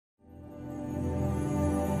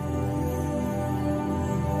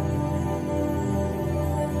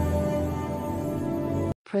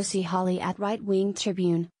Prissy Holly at Right Wing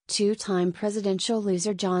Tribune. Two-time presidential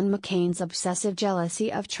loser John McCain's obsessive jealousy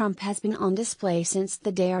of Trump has been on display since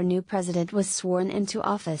the day our new president was sworn into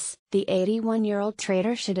office. The 81-year-old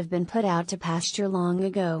traitor should have been put out to pasture long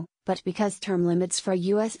ago, but because term limits for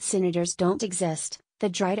U.S. senators don't exist, the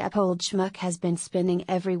dried-up old schmuck has been spending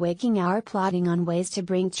every waking hour plotting on ways to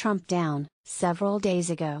bring Trump down. Several days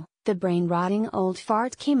ago, the brain-rotting old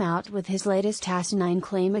fart came out with his latest asinine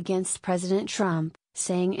claim against President Trump,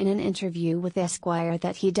 saying in an interview with Esquire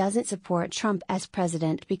that he doesn't support Trump as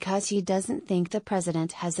president because he doesn't think the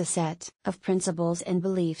president has a set of principles and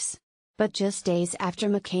beliefs. But just days after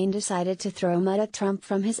McCain decided to throw mud at Trump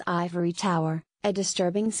from his ivory tower, a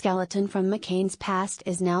disturbing skeleton from McCain's past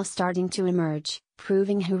is now starting to emerge,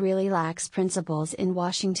 proving who really lacks principles in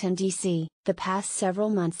Washington, D.C. The past several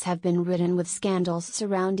months have been ridden with scandals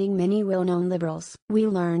surrounding many well-known liberals. We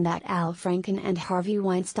learned that Al Franken and Harvey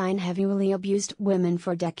Weinstein heavily abused women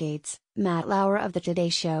for decades. Matt Lauer of The Today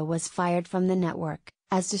Show was fired from the network,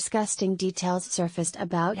 as disgusting details surfaced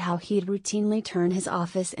about how he'd routinely turn his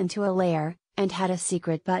office into a lair, and had a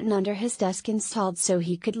secret button under his desk installed so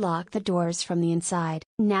he could lock the doors from the inside.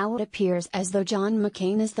 Now it appears as though John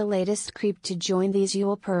McCain is the latest creep to join these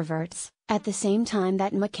Yule perverts, at the same time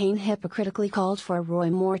that McCain hypocritically called for Roy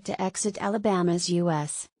Moore to exit Alabama's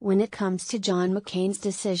U.S. When it comes to John McCain's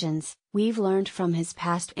decisions, we've learned from his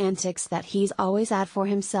past antics that he's always out for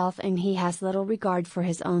himself and he has little regard for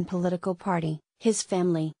his own political party, his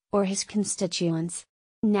family, or his constituents.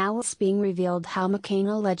 Now it's being revealed how McCain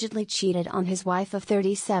allegedly cheated on his wife of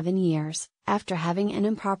 37 years, after having an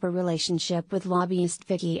improper relationship with lobbyist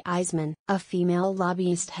Vicky Eisman. A female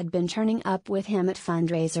lobbyist had been turning up with him at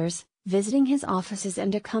fundraisers, visiting his offices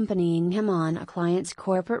and accompanying him on a client's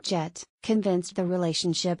corporate jet. Convinced the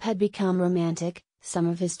relationship had become romantic, some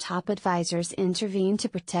of his top advisors intervened to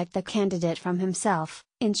protect the candidate from himself,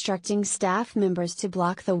 instructing staff members to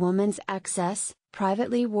block the woman's access,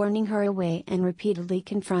 privately warning her away and repeatedly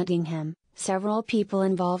confronting him. Several people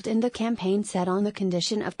involved in the campaign said on the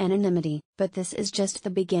condition of anonymity. But this is just the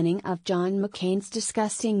beginning of John McCain's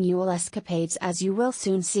disgusting Yule escapades, as you will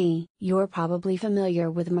soon see. You're probably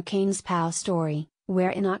familiar with McCain's POW story, where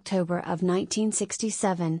in October of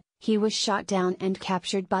 1967, he was shot down and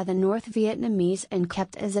captured by the North Vietnamese and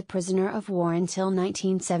kept as a prisoner of war until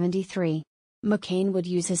 1973. McCain would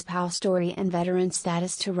use his POW story and veteran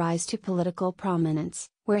status to rise to political prominence,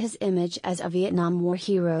 where his image as a Vietnam War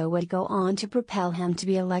hero would go on to propel him to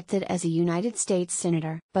be elected as a United States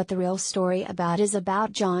Senator. But the real story is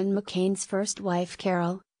about John McCain's first wife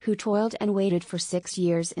Carol, who toiled and waited for 6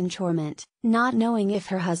 years in torment, not knowing if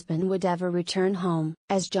her husband would ever return home.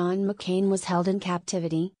 As John McCain was held in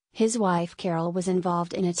captivity, his wife Carol was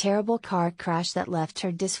involved in a terrible car crash that left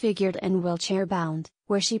her disfigured and wheelchair-bound,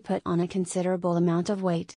 where she put on a considerable amount of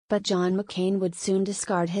weight. But John McCain would soon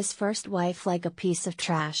discard his first wife like a piece of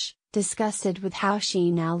trash, disgusted with how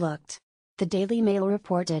she now looked. The Daily Mail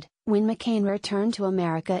reported, when McCain returned to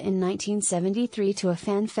America in 1973 to a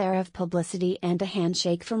fanfare of publicity and a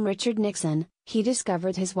handshake from Richard Nixon, he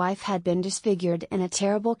discovered his wife had been disfigured in a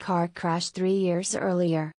terrible car crash 3 years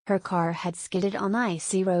earlier. Her car had skidded on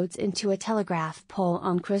icy roads into a telegraph pole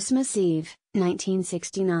on Christmas Eve,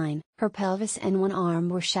 1969. Her pelvis and one arm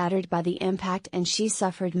were shattered by the impact and she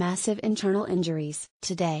suffered massive internal injuries.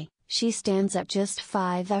 Today, she stands up just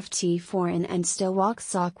 5 ft 4 in and still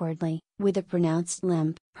walks awkwardly, with a pronounced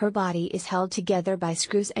limp. Her body is held together by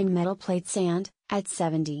screws and metal plates and, at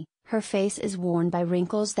 70, her face is worn by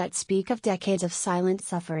wrinkles that speak of decades of silent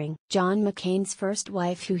suffering. John McCain's first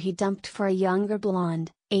wife, who he dumped for a younger blonde,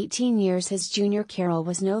 18 years his junior, Carol,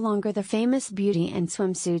 was no longer the famous beauty and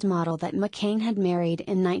swimsuit model that McCain had married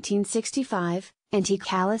in 1965, and he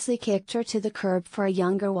callously kicked her to the curb for a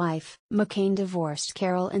younger wife. McCain divorced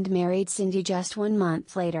Carol and married Cindy just 1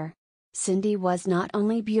 month later. Cindy was not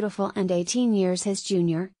only beautiful and 18 years his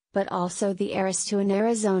junior, but also the heiress to an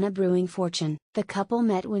Arizona brewing fortune. The couple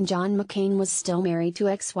met when John McCain was still married to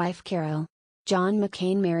ex-wife Carol. John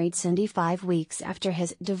McCain married Cindy 5 weeks after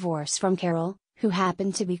his divorce from Carol, who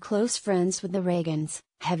happened to be close friends with the Reagans.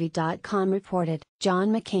 Heavy.com reported, John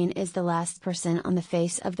McCain is the last person on the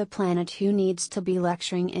face of the planet who needs to be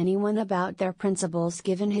lecturing anyone about their principles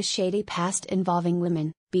given his shady past involving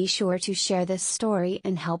women. Be sure to share this story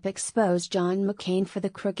and help expose John McCain for the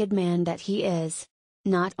crooked man that he is.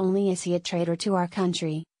 Not only is he a traitor to our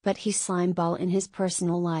country, but he's slimeball in his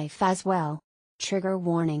personal life as well. Trigger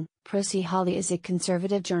warning: Prissy Holly is a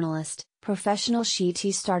conservative journalist, professional she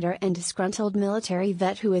tea starter and disgruntled military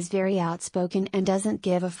vet who is very outspoken and doesn't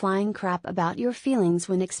give a flying crap about your feelings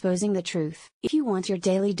when exposing the truth. If you want your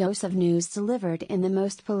daily dose of news delivered in the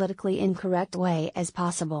most politically incorrect way as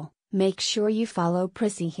possible, make sure you follow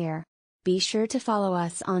Prissy here. Be sure to follow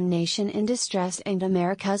us on Nation in Distress and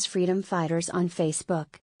America's Freedom Fighters on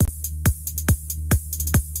Facebook.